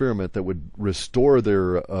grand experiment that would restore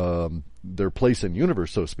their place in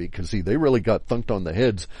universe, so to speak, because see, they really got thunked on the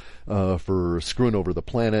heads for screwing over the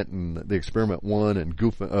planet and the experiment 1 and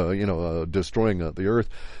destroying the Earth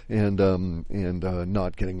and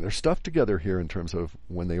not getting their stuff together here in terms of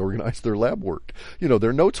when they organized their lab work.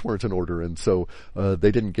 Their notes weren't in order, and so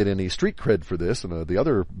they didn't get any street cred for this, and the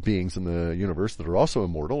other beings in the universe that are also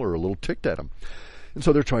immortal are a little ticked at them. And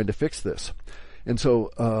so they're trying to fix this. And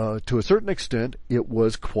so, to a certain extent, it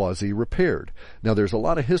was quasi-repaired. Now, there's a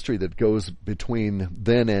lot of history that goes between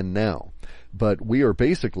then and now. But we are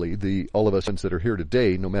basically, all of us that are here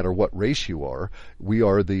today, no matter what race you are, we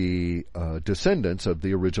are the descendants of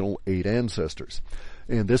the original 8 ancestors.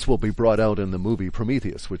 And this will be brought out in the movie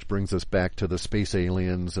Prometheus, which brings us back to the space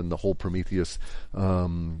aliens and the whole Prometheus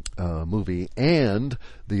movie, and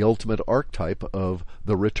the ultimate archetype of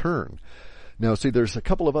the return. Now, see, there's a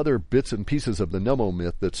couple of other bits and pieces of the Nummo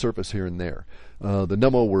myth that surface here and there. The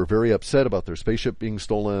Nummo were very upset about their spaceship being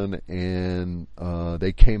stolen, and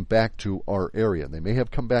they came back to our area. They may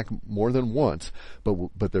have come back more than once,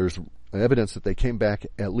 but there's evidence that they came back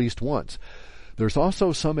at least once. There's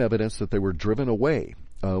also some evidence that they were driven away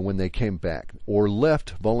when they came back, or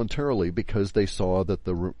left voluntarily because they saw that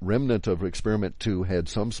the remnant of Experiment 2 had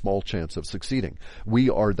some small chance of succeeding. We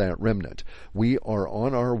are that remnant. We are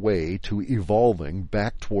on our way to evolving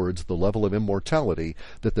back towards the level of immortality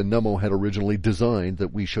that the Nummo had originally designed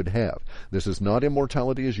that we should have. This is not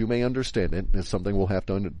immortality as you may understand it. It's something we'll have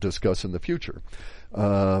to discuss in the future.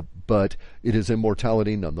 But it is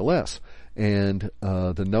immortality nonetheless. And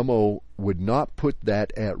the Nummo would not put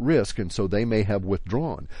that at risk, and so they may have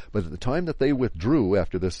withdrawn. But at the time that they withdrew,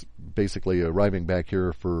 after this basically arriving back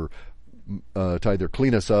here for to either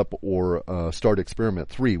clean us up or start Experiment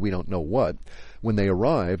 3, we don't know what, when they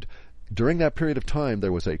arrived, during that period of time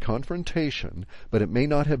there was a confrontation, but it may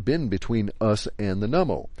not have been between us and the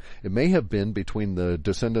Nummo. It may have been between the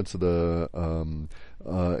descendants of the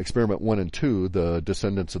Experiment 1 and 2, the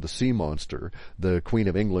descendants of the sea monster, the Queen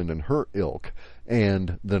of England and her ilk,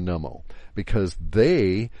 and the Nummo, because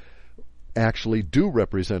they actually do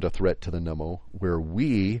represent a threat to the Nummo where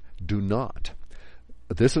we do not.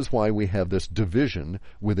 this is why we have this division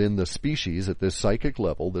within the species at this psychic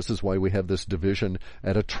level. This is why we have this division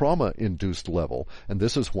at a trauma-induced level. And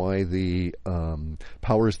this is why the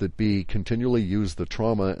powers that be continually use the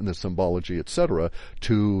trauma and the symbology, etc.,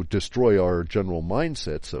 to destroy our general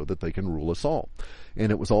mindset so that they can rule us all.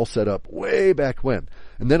 And it was all set up way back when.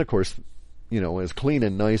 And then, of course, as clean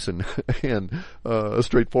and nice and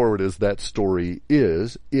straightforward as that story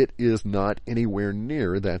is, it is not anywhere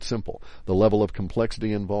near that simple. The level of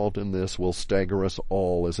complexity involved in this will stagger us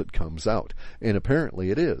all as it comes out. And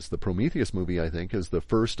apparently it is. The Prometheus movie, I think, is the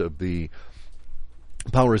first of the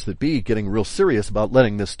powers that be getting real serious about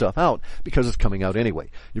letting this stuff out because it's coming out anyway.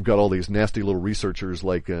 You've got all these nasty little researchers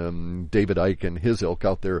like David Icke and his ilk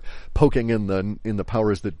out there poking in the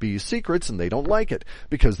powers that be secrets, and they don't like it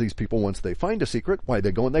because these people, once they find a secret, why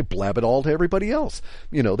they go and they blab it all to everybody else.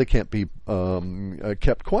 They can't be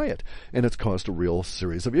kept quiet, and it's caused a real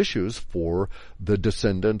series of issues for the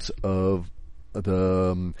descendants of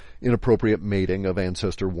the inappropriate mating of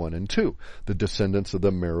ancestor 1 and 2, the descendants of the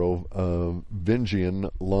Merovingian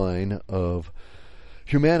line of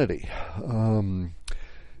humanity.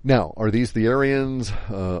 Now, are these the Aryans?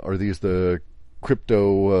 Are these the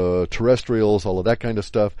crypto-terrestrials, all of that kind of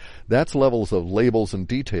stuff? That's levels of labels and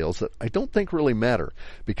details that I don't think really matter,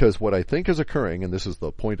 because what I think is occurring, and this is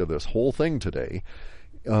the point of this whole thing today,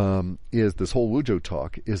 is this whole Wujo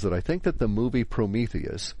talk, is that I think that the movie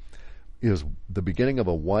Prometheus is the beginning of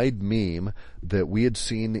a wide meme that we had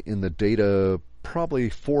seen in the data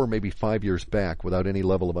probably 4, maybe 5 years back without any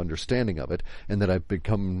level of understanding of it, and that I've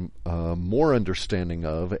become more understanding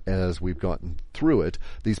of as we've gotten through it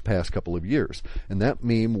these past couple of years. And that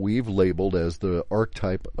meme we've labeled as the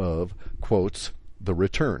archetype of, quotes, the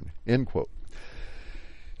return, end quote.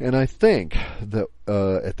 And I think that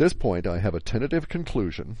at this point I have a tentative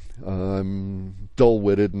conclusion. I'm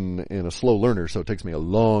dull-witted and a slow learner, so it takes me a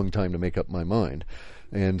long time to make up my mind.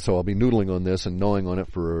 And so I'll be noodling on this and gnawing on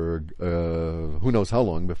it for who knows how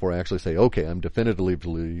long before I actually say, okay, I'm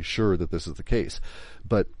definitively sure that this is the case.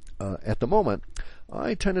 But at the moment,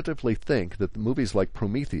 I tentatively think that the movies like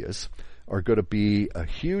Prometheus are going to be a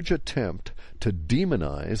huge attempt to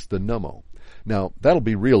demonize the Nummo. Now, that'll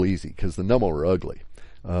be real easy because the Nummo are ugly.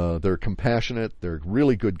 They're compassionate. They're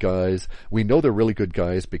really good guys. We know they're really good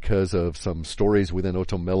guys because of some stories within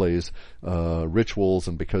Otomele's rituals,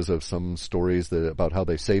 and because of some stories about how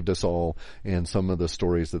they saved us all, and some of the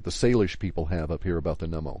stories that the Salish people have up here about the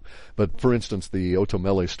Nummo. But for instance, the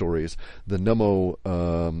Otomele stories, the Nummo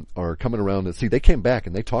are coming around and see they came back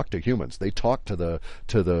and they talked to humans. They talked to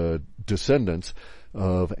the descendants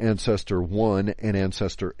of Ancestor 1 and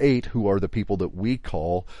Ancestor 8, who are the people that we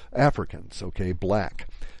call Africans, okay, black,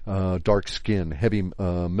 dark skin, heavy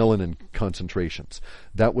melanin concentrations.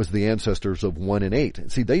 That was the ancestors of 1 and 8.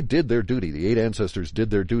 See, they did their duty. The 8 ancestors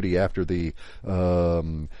did their duty after the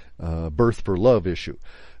birth for love issue.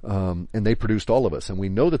 And they produced all of us. And we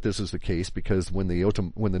know that this is the case because when the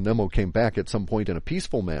Nummo came back at some point in a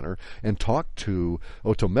peaceful manner and talked to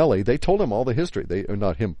Otomele, they told him all the history.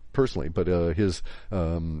 Not him personally, but his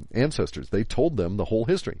ancestors. They told them the whole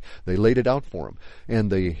history. They laid it out for him.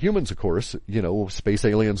 And the humans, of course, space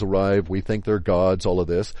aliens arrive. We think they're gods, all of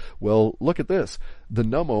this. Well, look at this. The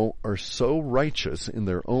Nummo are so righteous in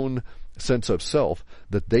their own sense of self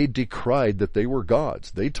that they decried that they were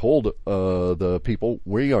gods. They told the people,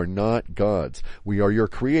 we are not gods. We are your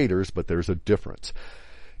creators, but there's a difference.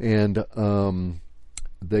 And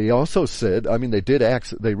they also said, they did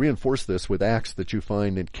acts, they reinforced this with acts that you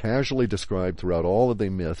find and casually described throughout all of the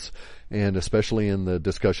myths, and especially in the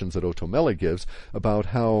discussions that Otomele gives about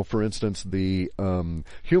how, for instance, the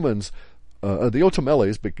humans, the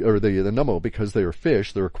Otomeles, or the Nummo, because they are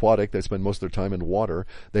fish, they're aquatic, they spend most of their time in water,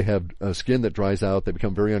 they have skin that dries out, they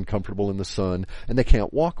become very uncomfortable in the sun, and they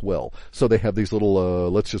can't walk well. So they have these little,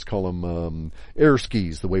 let's just call them air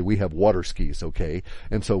skis, the way we have water skis, okay?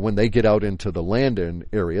 And so when they get out into the land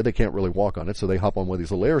area, they can't really walk on it, so they hop on one of these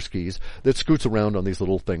little air skis that scoots around on these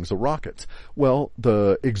little things, the rockets. Well,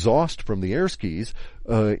 the exhaust from the air skis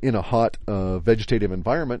in a hot vegetative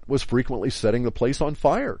environment was frequently setting the place on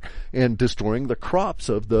fire and destroying the crops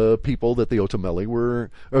of the people that the Otomele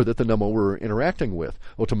that the Nummo were interacting with,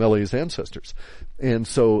 Otomele's ancestors. And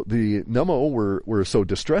so the Nummo were so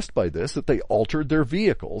distressed by this that they altered their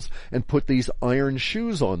vehicles and put these iron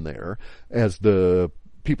shoes on there, as the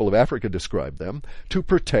people of Africa described them, to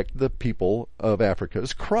protect the people of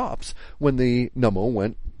Africa's crops when the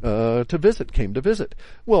Nummo came to visit.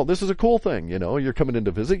 Well, this is a cool thing, you're coming in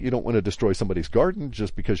to visit, you don't want to destroy somebody's garden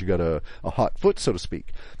just because you got a hot foot, so to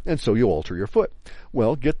speak, and so you alter your foot.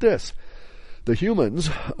 Well, get this. The humans,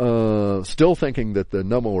 still thinking that the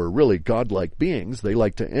Nummo are really godlike beings, they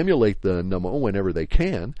like to emulate the Nummo whenever they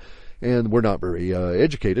can, and we're not very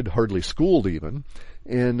educated, hardly schooled even,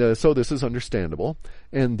 and so this is understandable.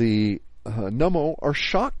 And the Nummo are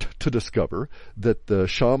shocked to discover that the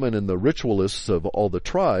shaman and the ritualists of all the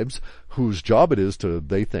tribes, whose job it is to,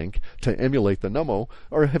 they think, to emulate the Nummo,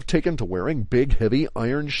 have taken to wearing big, heavy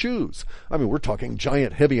iron shoes. I mean, we're talking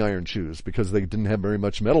giant, heavy iron shoes, because they didn't have very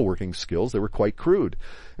much metalworking skills. They were quite crude.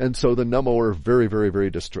 And so the Nummo are very, very, very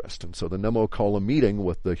distressed. And so the Nummo call a meeting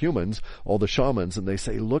with the humans, all the shamans, and they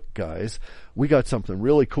say, look, guys, we got something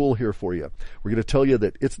really cool here for you. We're going to tell you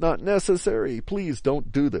that it's not necessary. Please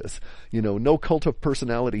don't do this. You know, no cult of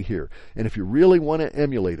personality here. And if you really want to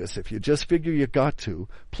emulate us, if you just figure you got to,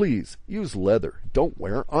 please use leather. Don't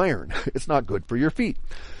wear iron. It's not good for your feet.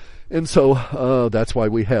 And so that's why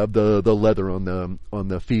we have the leather on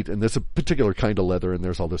the feet, and there's a particular kind of leather, and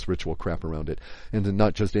there's all this ritual crap around it, and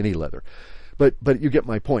not just any leather. But you get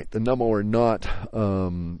my point. The Nummo are not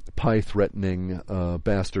pie-threatening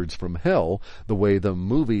bastards from hell the way the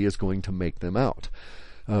movie is going to make them out.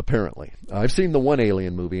 Apparently. I've seen the one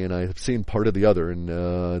Alien movie, and I've seen part of the other,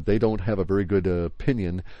 and they don't have a very good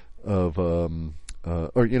opinion of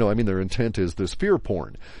their intent is this fear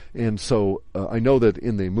porn. And so I know that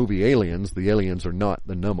in the movie Aliens, the aliens are not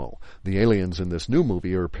the Nummo. The aliens in this new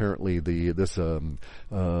movie are apparently this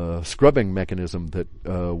scrubbing mechanism that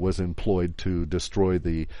was employed to destroy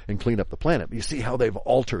and clean up the planet. You see how they've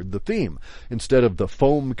altered the theme. Instead of the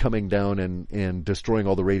foam coming down and destroying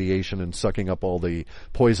all the radiation and sucking up all the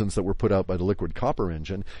poisons that were put out by the liquid copper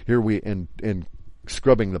engine, here and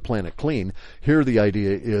scrubbing the planet clean. Here the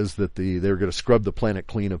idea is that they're going to scrub the planet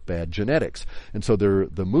clean of bad genetics. And so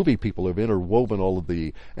the movie people have interwoven all of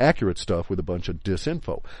the accurate stuff with a bunch of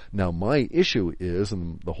disinfo. Now my issue is,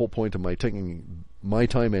 and the whole point of my taking my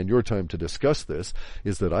time and your time to discuss this,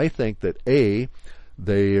 is that I think that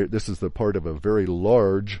this is the part of a very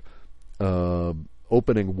large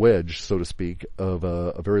opening wedge, so to speak, of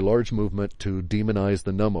a very large movement to demonize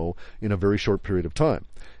the Nummo in a very short period of time.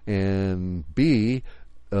 And B,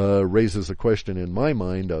 raises a question in my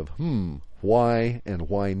mind of, why and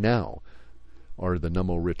why now are the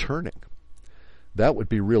Nummo returning? That would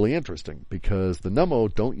be really interesting, because the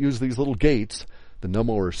Nummo don't use these little gates. The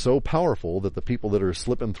Nummo are so powerful that the people that are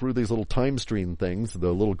slipping through these little time stream things,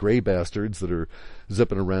 the little gray bastards that are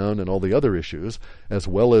zipping around and all the other issues, as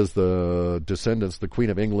well as the descendants, the Queen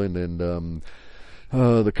of England and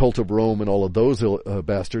the cult of Rome and all of those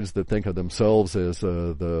bastards that think of themselves as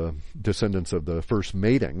the descendants of the first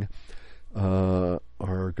mating, are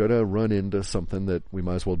going to run into something that we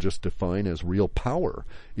might as well just define as real power,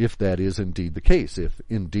 if that is indeed the case, if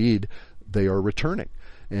indeed they are returning.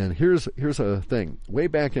 And here's a thing. Way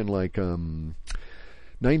back in like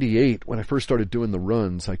 98, when I first started doing the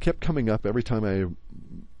runs, I kept coming up every time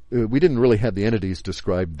we didn't really have the entities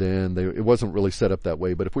described then. It wasn't really set up that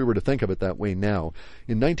way. But if we were to think of it that way now,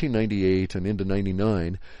 in 1998 and into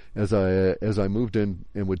 99, as I moved in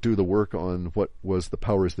and would do the work on what was the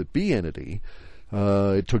powers that be entity,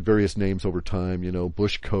 it took various names over time,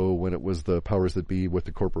 Bush Co. when it was the powers that be with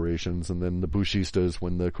the corporations, and then the Bushistas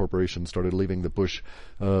when the corporations started leaving the Bush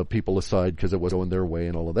people aside because it was going their way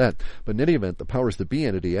and all of that. But in any event, the powers that be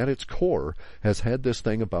entity at its core has had this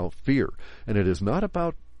thing about fear. And it is not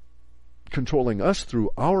about controlling us through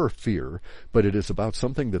our fear, but it is about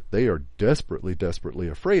something that they are desperately, desperately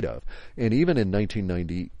afraid of. And even in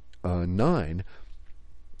 1999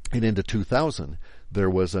 and into 2000, there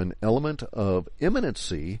was an element of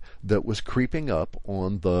imminency that was creeping up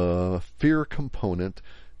on the fear component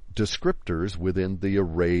descriptors within the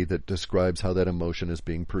array that describes how that emotion is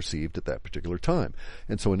being perceived at that particular time.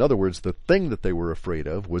 And so in other words, the thing that they were afraid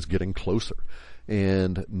of was getting closer.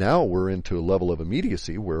 And now we're into a level of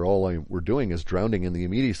immediacy where we're doing is drowning in the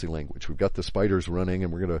immediacy language. We've got the spiders running,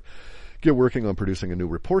 and we're going to get working on producing a new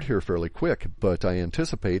report here fairly quick, but I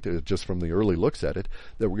anticipate, just from the early looks at it,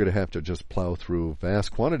 that we're going to have to just plow through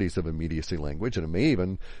vast quantities of immediacy language, and it may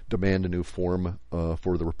even demand a new form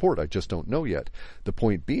for the report. I just don't know yet. The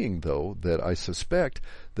point being, though, that I suspect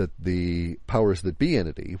that the powers that be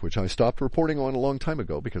entity, which I stopped reporting on a long time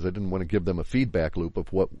ago because I didn't want to give them a feedback loop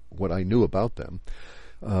of what I knew about them,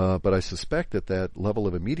 but I suspect that level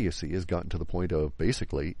of immediacy has gotten to the point of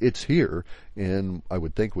basically it's here, and I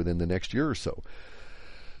would think within the next year or so.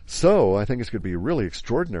 So I think it's going to be really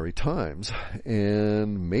extraordinary times,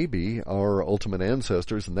 and maybe our ultimate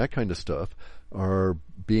ancestors and that kind of stuff are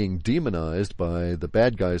being demonized by the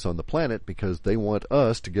bad guys on the planet because they want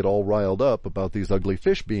us to get all riled up about these ugly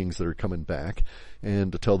fish beings that are coming back,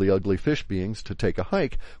 and to tell the ugly fish beings to take a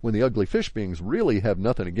hike when the ugly fish beings really have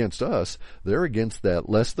nothing against us. They're against that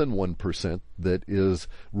less than 1% that is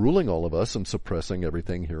ruling all of us and suppressing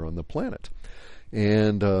everything here on the planet.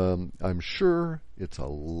 And I'm sure it's a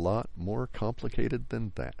lot more complicated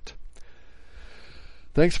than that.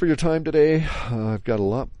 Thanks for your time today. I've got a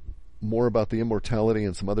lot more about the immortality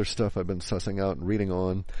and some other stuff I've been sussing out and reading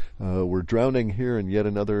on. We're drowning here in yet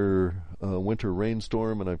another winter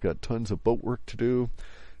rainstorm, and I've got tons of boat work to do.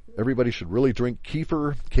 Everybody should really drink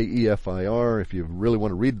kefir, K-E-F-I-R. If you really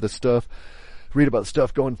want to read this stuff, read about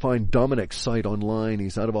stuff, go and find Dominic's site online.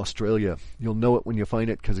 He's out of Australia. You'll know it when you find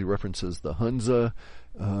it because he references the Hunza.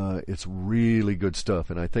 It's really good stuff,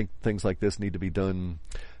 and I think things like this need to be done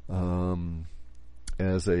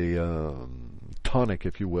as a tonic,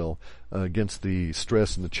 if you will, against the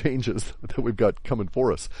stress and the changes that we've got coming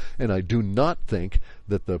for us. And I do not think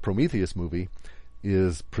that the Prometheus movie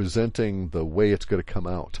is presenting the way it's going to come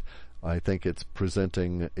out. I think it's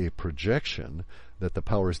presenting a projection that the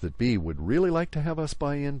powers that be would really like to have us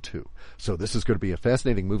buy into. So this is going to be a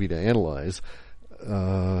fascinating movie to analyze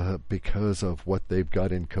because of what they've got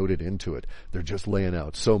encoded into it. They're just laying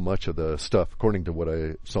out so much of the stuff, according to what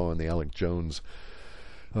I saw in the Alex Jones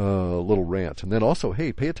little rant. And then also,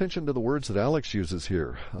 hey, pay attention to the words that Alex uses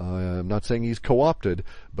here. I'm not saying he's co-opted,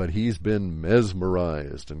 but he's been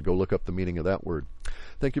mesmerized, and go look up the meaning of that word.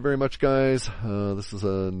 Thank you very much, guys. This is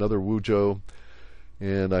another Wujo,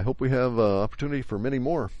 and I hope we have opportunity for many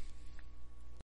more.